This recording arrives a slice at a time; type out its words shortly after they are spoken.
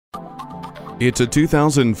It's a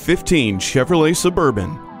 2015 Chevrolet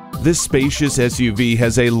Suburban. This spacious SUV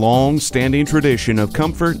has a long-standing tradition of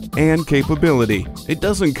comfort and capability. It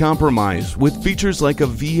doesn't compromise with features like a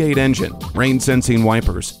V8 engine, rain-sensing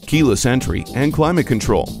wipers, keyless entry, and climate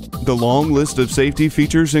control. The long list of safety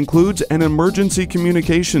features includes an emergency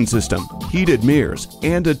communication system, heated mirrors,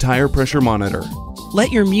 and a tire pressure monitor.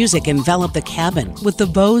 Let your music envelop the cabin with the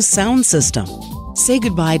Bose sound system. Say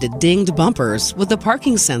goodbye to dinged bumpers with the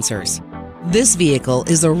parking sensors. This vehicle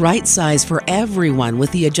is the right size for everyone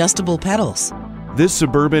with the adjustable pedals. This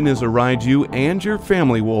Suburban is a ride you and your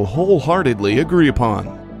family will wholeheartedly agree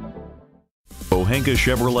upon. Pohanka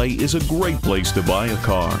Chevrolet is a great place to buy a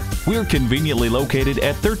car. We're conveniently located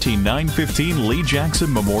at 13915 Lee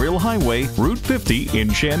Jackson Memorial Highway, Route 50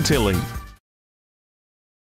 in Chantilly.